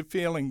 how are you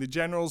feeling? The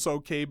general's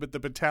okay, but the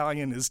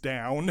battalion is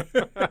down.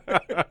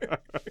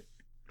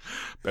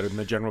 Better than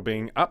the general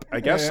being up,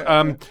 I guess.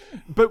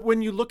 But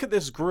when you look at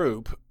this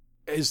group,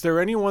 is there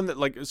anyone that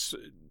is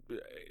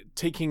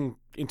taking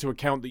into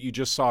account that you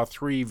just saw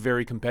 3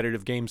 very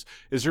competitive games,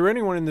 is there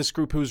anyone in this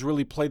group who's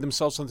really played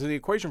themselves into the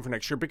equation for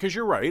next year? Because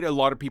you're right, a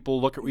lot of people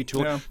look at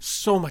retooling. Yeah.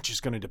 So much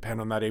is going to depend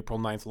on that April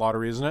 9th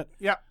lottery, isn't it?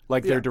 Yeah.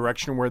 Their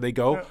direction, where they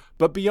go. Yeah.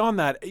 But beyond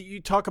that, you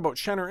talk about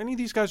Schenn. Are any of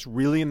these guys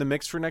really in the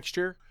mix for next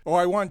year? Oh,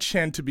 I want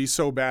Schenn to be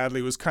so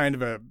badly. It was kind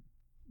of a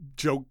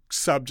joke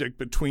subject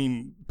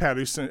between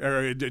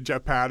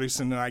Jeff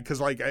Patterson and I, because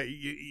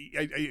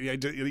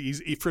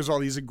first of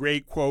all, he's a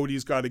great quote.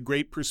 He's got a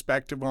great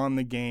perspective on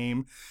the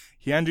game.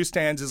 He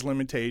understands his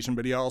limitation,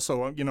 but he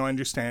also,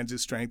 understands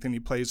his strength, and he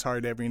plays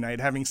hard every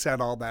night. Having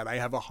said all that, I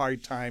have a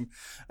hard time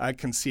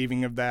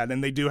conceiving of that,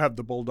 and they do have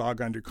the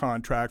Bulldog under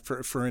contract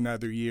for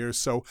another year,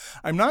 so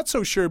I'm not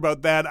so sure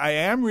about that. I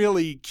am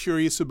really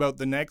curious about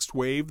the next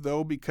wave,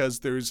 though,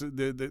 because there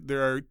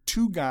are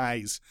 2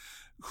 guys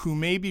who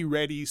may be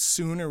ready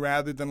sooner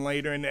rather than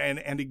later.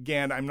 And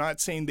again, I'm not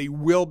saying they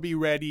will be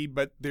ready,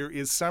 but there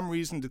is some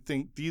reason to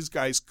think these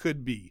guys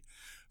could be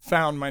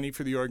found money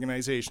for the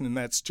organization, and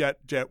that's Jet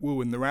Wu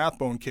and the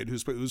Rathbone kid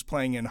who's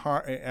playing at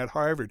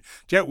Harvard.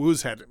 Jet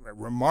Wu's had a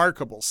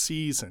remarkable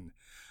season.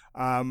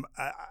 I'm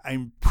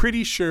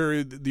pretty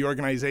sure the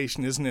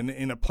organization isn't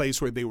in a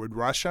place where they would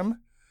rush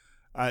him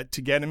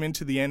to get him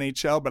into the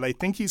NHL, but I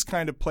think he's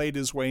kind of played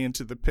his way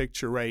into the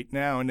picture right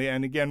now.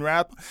 And again,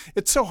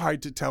 it's so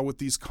hard to tell with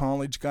these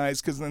college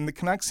guys, because then the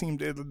Canucks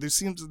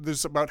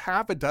there's about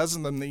half a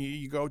dozen of them that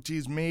you go,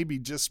 geez, maybe,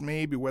 just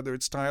maybe, whether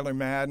it's Tyler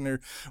Madden or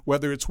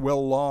whether it's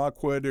Will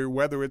Lockwood or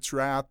whether it's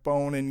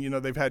Rathbone,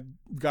 and they've had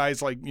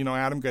guys like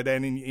Adam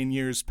Gaudette in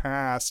years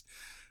past.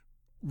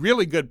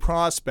 Really good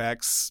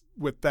prospects.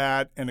 With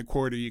that and a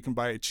quarter, you can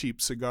buy a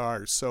cheap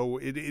cigar. So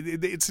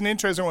it's an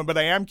interesting one, but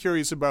I am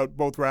curious about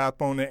both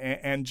Rathbone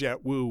and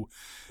Jet Wu,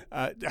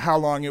 how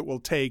long it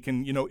will take,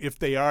 and if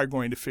they are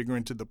going to figure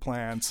into the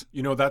plans.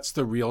 That's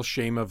the real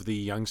shame of the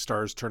Young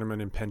Stars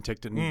tournament in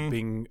Penticton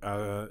being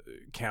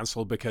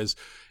canceled, because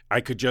I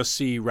could just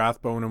see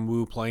Rathbone and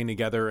Wu playing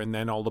together, and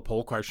then all the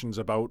poll questions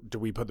about, do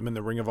we put them in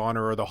the Ring of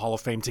Honor or the Hall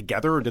of Fame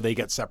together, or do they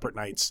get separate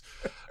nights?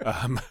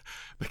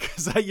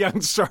 Because that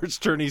Young Stars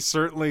tourney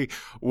certainly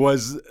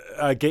was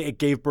it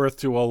gave birth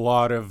to a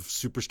lot of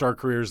superstar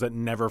careers that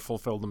never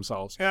fulfilled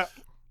themselves. Yeah.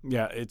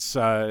 It's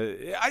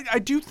I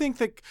do think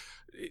that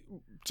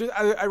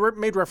I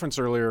made reference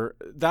earlier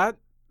that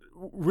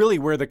really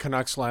where the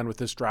Canucks land with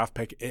this draft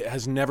pick, it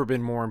has never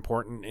been more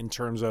important in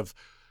terms of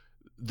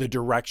the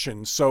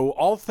direction. So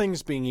all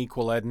things being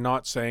equal, Ed,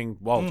 not saying,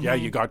 well, yeah,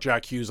 you got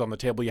Jack Hughes on the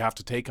table, you have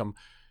to take him.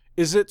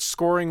 Is it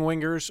scoring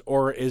wingers,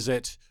 or is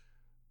it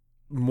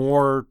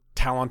more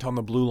talent on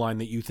the blue line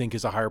that you think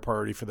is a higher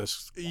priority for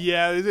this?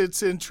 Yeah,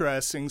 it's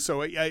interesting.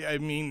 So, I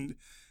mean,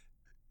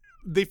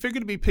 they figure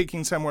to be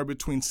picking somewhere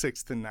between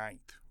 6th and 9th,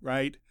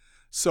 right?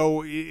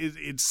 So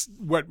it's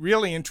what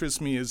really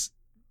interests me is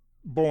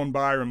Bowen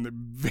Byram, the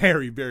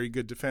very, very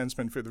good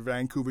defenseman for the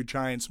Vancouver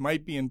Giants,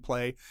 might be in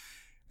play.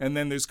 And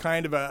then there's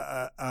kind of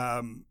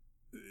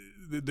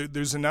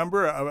there's a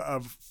number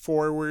of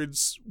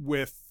forwards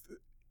with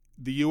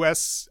the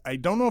U.S. I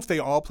don't know if they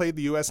all play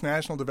the U.S.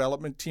 National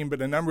Development Team,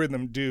 but a number of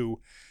them do.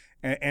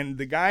 And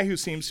the guy who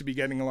seems to be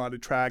getting a lot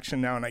of traction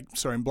now, and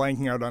I'm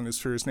blanking out on his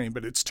first name,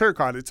 but it's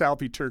Turcotte. It's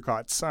Alfie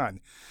Turcotte's son.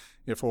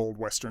 If old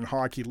Western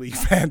Hockey League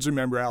fans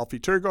remember Alfie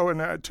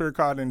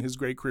Turcotte and his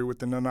great career with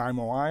the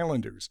Nanaimo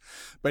Islanders.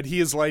 But he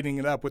is lighting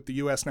it up with the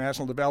U.S.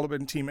 National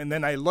Development Team. And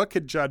then I look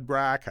at Judd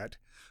Brackett,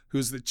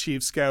 who's the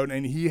chief scout,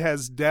 and he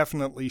has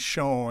definitely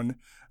shown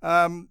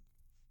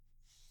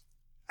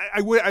I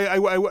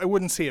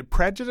wouldn't say a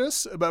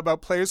prejudice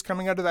about players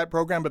coming out of that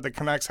program, but the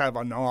Canucks have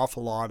an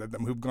awful lot of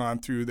them who've gone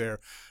through there,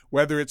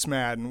 whether it's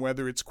Madden,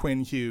 whether it's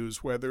Quinn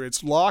Hughes, whether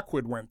it's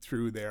Lockwood went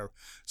through there.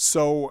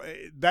 So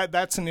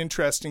that's an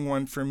interesting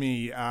one for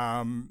me.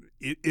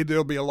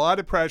 There'll be a lot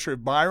of pressure.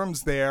 If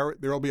Byram's there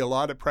will be a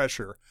lot of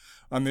pressure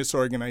on this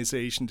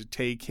organization to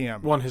take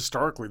him. Well, and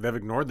historically, they've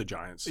ignored the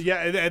Giants.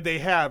 Yeah, they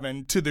have,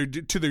 and to their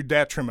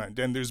detriment.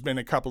 And there's been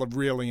a couple of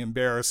really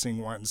embarrassing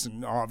ones.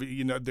 And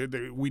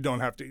we don't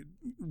have to.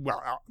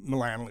 Well,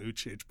 Milan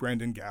Lucic,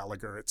 Brendan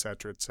Gallagher, et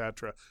cetera, et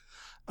cetera.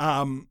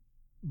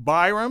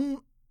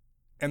 Byram,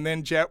 and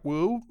then Jet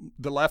Wu,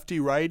 the lefty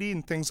righty,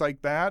 and things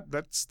like that.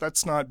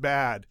 That's not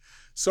bad.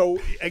 So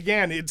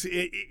again,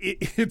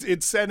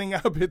 it's setting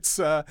up.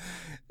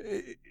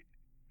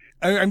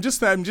 I'm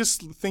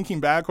just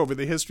thinking back over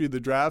the history of the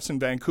drafts in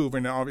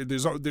Vancouver. Now,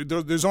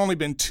 there's only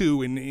been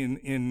two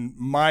in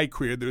my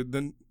career.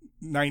 The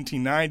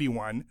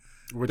 1991,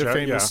 which the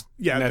famous,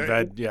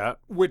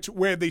 Nedved,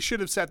 where they should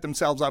have set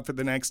themselves up for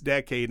the next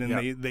decade,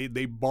 and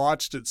they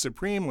botched it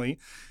supremely.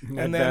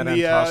 Nedved, and then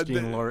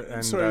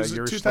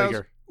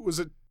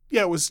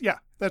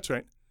that's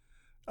right.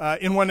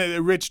 In one of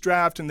the rich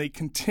draft, and they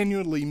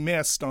continually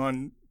missed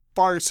on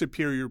far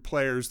superior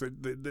players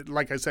that,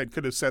 like I said,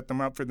 could have set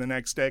them up for the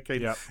next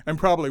decade, and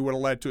probably would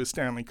have led to a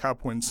Stanley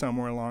Cup win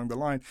somewhere along the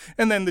line.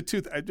 And then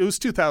it was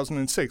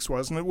 2006,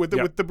 wasn't it, with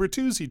the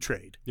Bertuzzi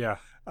trade? Yeah.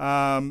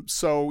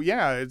 It's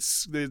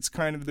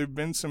kind of, there've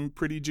been some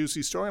pretty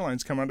juicy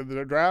storylines come out of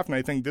the draft, and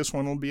I think this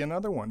one will be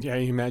another one. Yeah,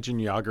 you imagine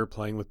Yager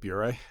playing with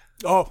Bure?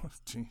 Oh,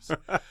 jeez.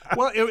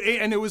 Well,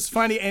 it was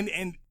funny,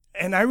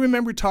 and I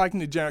remember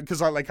talking to General,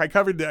 because I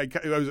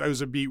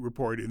was a beat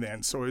reporter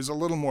then, so I was a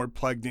little more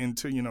plugged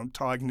into,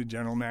 talking to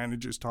general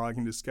managers,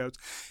 talking to scouts.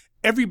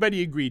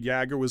 Everybody agreed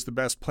Yager was the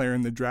best player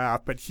in the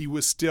draft, but there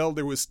was still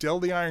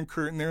the Iron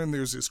Curtain there, and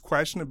there's this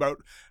question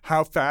about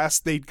how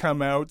fast they'd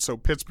come out. So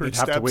Pittsburgh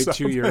steps up. They'd have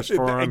to wait 2 years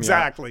for him.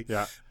 Exactly.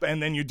 Yeah.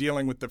 And then you're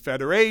dealing with the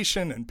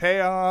Federation and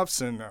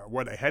payoffs and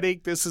what a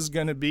headache this is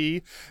going to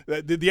be.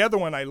 The other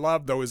one I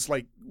love, though, is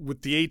like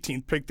with the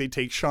 18th pick, they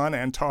take Sean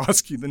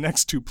Antosky. The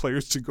next two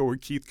players to go are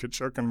Keith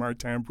Tkachuk and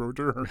Martin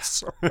Brodeur.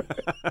 So.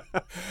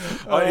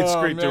 It's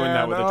great doing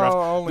that with the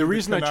draft. The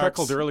reason I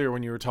chuckled earlier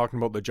when you were talking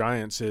about the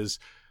Giants is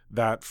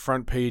that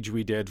front page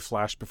we did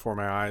flashed before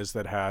my eyes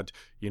that had,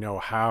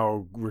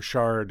 Howe,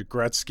 Richard,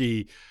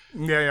 Gretzky,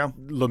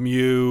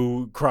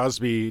 Lemieux,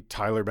 Crosby,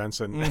 Tyler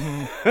Benson.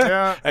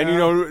 Mm-hmm.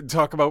 And,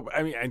 talk about,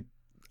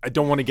 I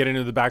don't want to get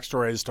into the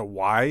backstory as to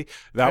why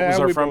that was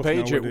our front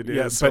page.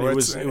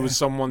 It was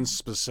someone's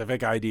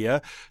specific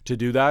idea to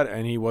do that,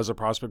 and he was a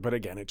prospect. But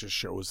again, it just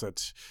shows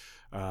that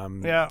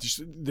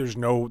there's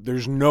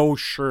no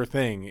sure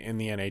thing in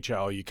the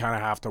NHL. You kind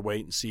of have to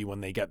wait and see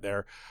when they get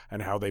there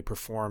and how they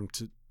perform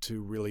to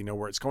really know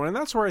where it's going. And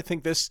that's where I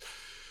think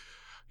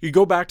you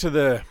go back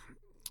to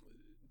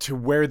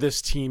where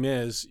this team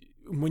is.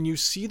 When you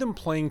see them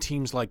playing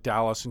teams like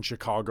Dallas and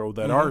Chicago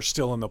that are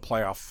still in the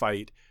playoff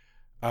fight,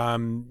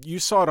 you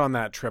saw it on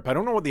that trip. I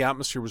don't know what the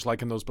atmosphere was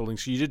like in those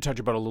buildings. So you did touch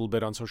about a little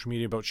bit on social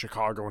media about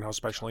Chicago and how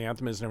special the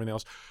anthem is and everything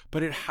else.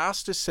 But it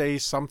has to say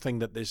something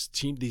that this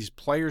team, these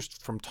players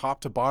from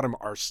top to bottom,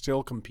 are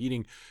still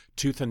competing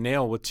tooth and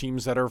nail with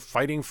teams that are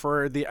fighting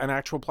for an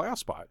actual playoff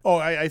spot. Oh,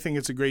 I think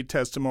it's a great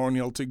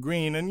testimonial to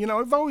Green. And,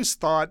 I've always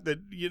thought that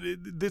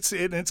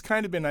it's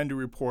kind of been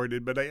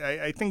underreported, but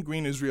I think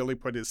Green has really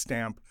put his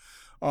stamp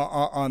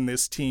on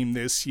this team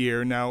this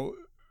year. Now,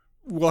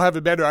 we'll have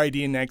a better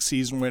idea next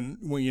season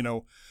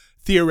when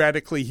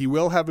theoretically he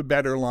will have a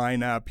better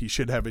lineup. He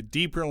should have a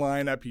deeper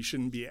lineup. He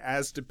shouldn't be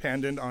as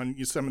dependent on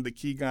some of the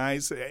key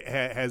guys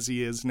as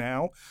he is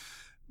now.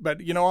 But,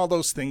 all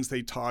those things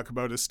they talk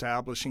about,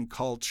 establishing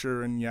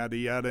culture and yada,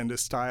 yada, and a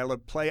style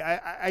of play,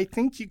 I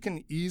think you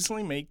can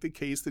easily make the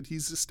case that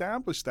he's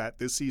established that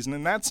this season,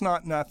 and that's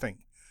not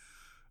nothing.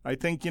 I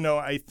think,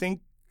 I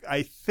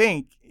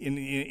think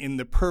in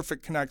the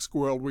perfect Canucks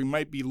world, we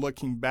might be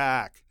looking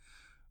back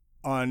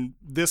on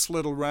this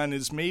little run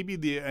is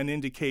maybe an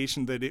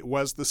indication that it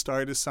was the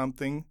start of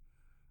something,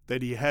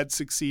 that he had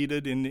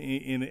succeeded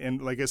in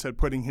like I said,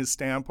 putting his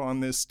stamp on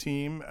this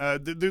team.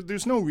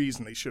 There's no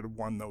reason they should have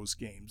won those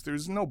games.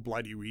 There's no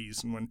bloody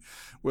reason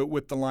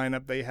with the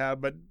lineup they have.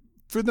 But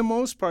for the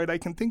most part, I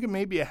can think of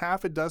maybe a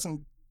half a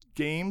dozen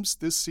games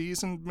this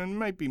season. It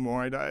might be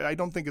more. I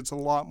don't think it's a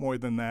lot more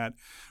than that,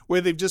 where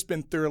they've just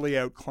been thoroughly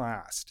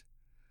outclassed.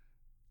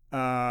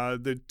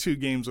 The 2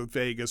 games with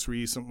Vegas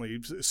recently,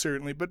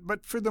 certainly,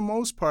 but for the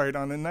most part,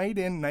 on a night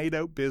in, night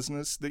out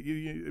basis,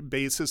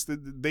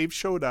 that they've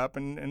showed up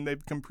and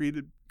they've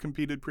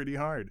competed pretty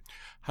hard.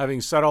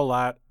 Having said all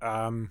that,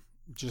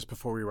 just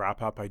before we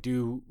wrap up,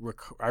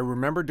 I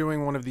remember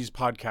doing one of these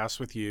podcasts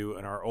with you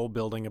in our old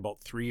building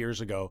about 3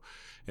 years ago,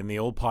 in the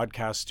old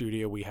podcast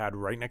studio we had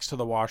right next to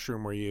the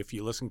washroom, where if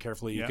you listen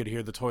carefully, you could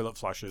hear the toilet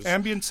flushes.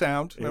 Ambient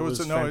sound. It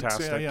was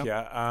fantastic.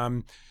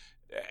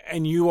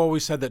 And you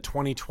always said that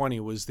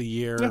 2020 was the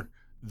year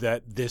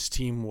that this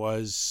team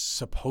was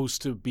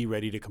supposed to be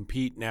ready to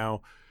compete.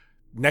 Now,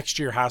 next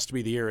year has to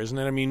be the year, isn't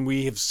it? I mean,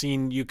 we have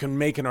seen, you can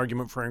make an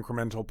argument for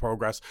incremental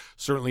progress.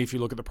 Certainly, if you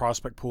look at the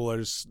prospect pool,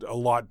 it's a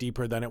lot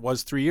deeper than it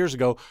was 3 years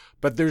ago,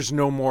 but there's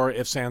no more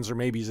ifs, ands, or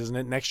maybes, isn't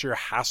it? Next year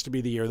has to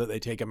be the year that they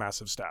take a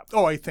massive step.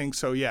 Oh, I think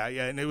so, yeah.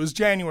 And it was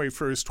January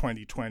 1st,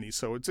 2020,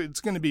 so it's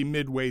going to be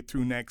midway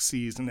through next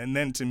season, and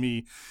then to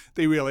me,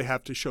 they really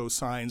have to show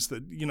signs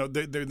that,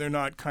 they're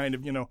not kind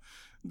of,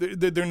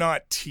 they're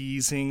not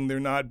teasing, they're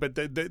not, but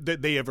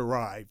they have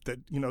arrived,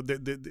 that,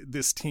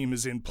 this team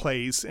is in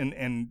place,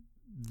 and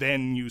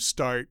then you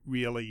start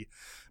really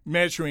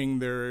measuring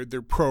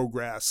their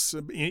progress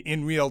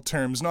in real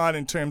terms, not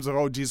in terms of,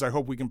 oh, geez, I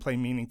hope we can play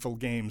meaningful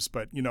games,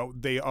 but,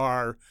 they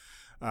are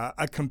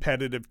a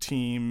competitive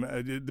team,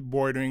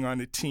 bordering on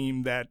a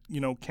team that,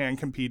 can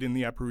compete in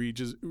the upper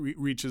reaches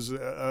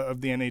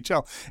of the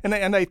NHL.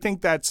 And I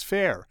think that's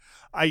fair.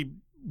 I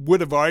would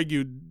have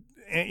argued,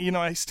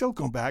 I still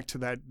go back to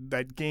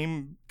that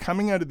game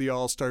coming out of the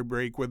All-Star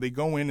break where they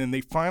go in and they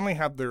finally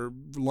have their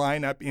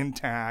lineup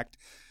intact.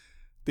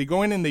 They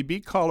go in and they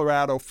beat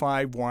Colorado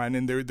 5-1,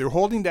 and they're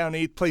holding down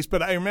 8th place.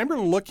 But I remember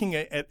looking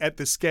at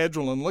the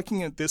schedule and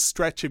looking at this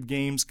stretch of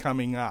games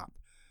coming up.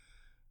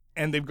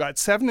 And they've got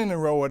 7 in a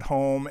row at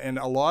home, and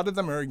a lot of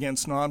them are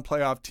against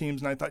non-playoff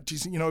teams. And I thought,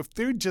 geez, if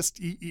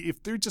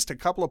they're just a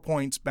couple of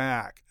points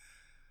back,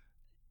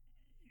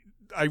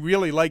 I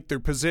really liked their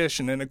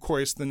position. And of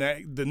course, the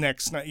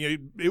next night,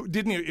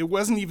 it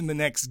wasn't even the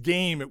next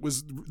game. It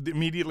was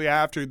immediately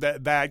after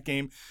that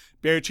game.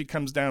 Baertschi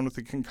comes down with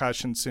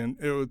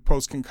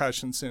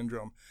post-concussion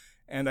syndrome.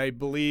 And I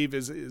believe,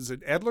 is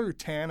it Edler or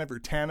Tanev,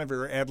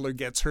 or Edler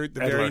gets hurt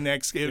the very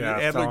next game.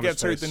 Edler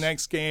gets hurt the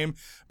next game,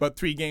 but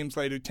 3 games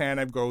later,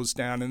 Tanev goes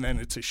down, and then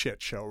it's a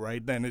shit show,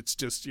 right? Then it's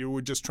just, we're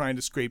just trying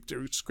to scrape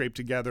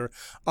together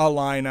a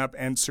lineup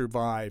and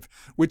survive,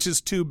 which is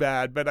too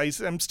bad. But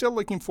I'm still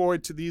looking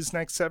forward to these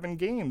next 7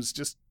 games,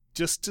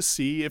 just to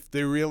see if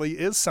there really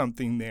is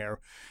something there.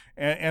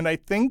 And I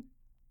think,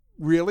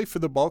 really, for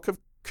the bulk of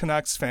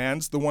Canucks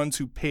fans, the ones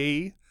who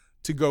pay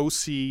to go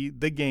see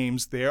the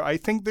games there, I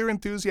think they're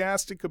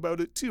enthusiastic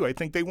about it too. I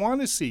think they want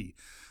to see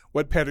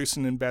what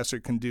Pettersson and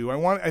Boeser can do.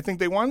 I think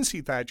they want to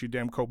see Thatcher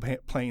Demko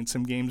playing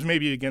some games,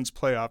 maybe against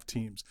playoff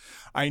teams.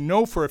 I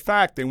know for a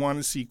fact they want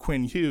to see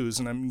Quinn Hughes,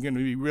 and I'm going to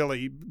be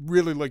really,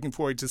 really looking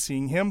forward to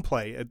seeing him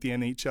play at the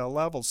NHL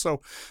level.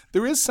 So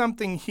there is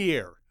something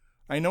here.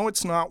 I know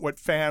it's not what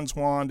fans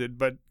wanted,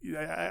 but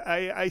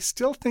I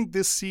still think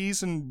this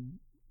season,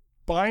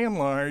 by and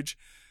large,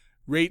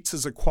 rates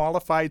as a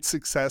qualified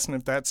success, and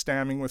if that's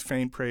damning with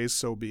faint praise,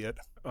 so be it.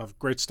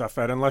 Great stuff,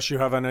 Ed. Unless you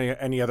have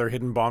any other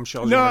hidden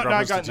bombshells you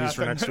want to tease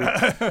for next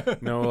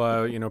week. No,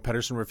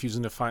 Pettersson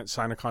refusing to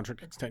sign a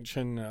contract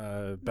extension.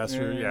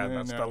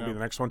 Boeser, that'll be the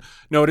next one.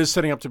 No, it is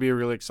setting up to be a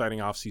really exciting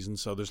offseason,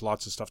 so there's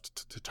lots of stuff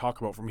to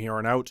talk about from here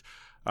on out.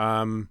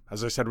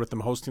 As I said, with them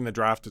hosting the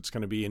draft, it's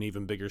going to be an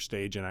even bigger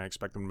stage, and I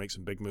expect them to make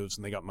some big moves,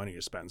 and they got money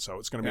to spend, so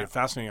it's going to be a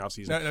fascinating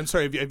offseason. Now, I'm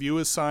sorry, have you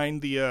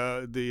assigned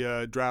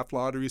the draft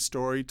lottery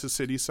story to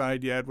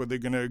Cityside yet, where they're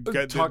going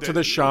to talk to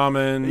the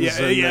shamans,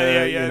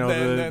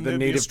 the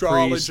native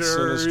priests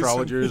and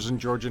astrologers and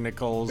Georgia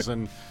Nichols,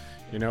 and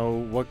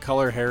what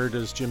color hair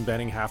does Jim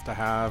Benning have to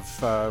have?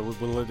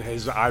 Will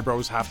his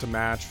eyebrows have to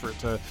match for it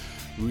to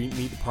meet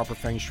the proper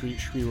feng shui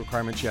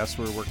requirements? Yes,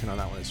 we're working on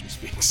that one as we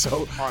speak.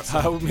 So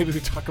awesome. Maybe we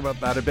talk about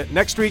that a bit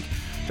next week.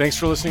 Thanks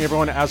for listening,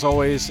 everyone. As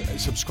always,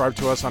 subscribe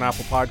to us on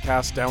Apple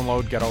Podcasts,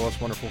 download, get all this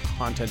wonderful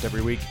content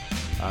every week.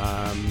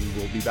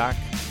 We'll be back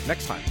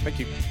next time. Thank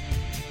you.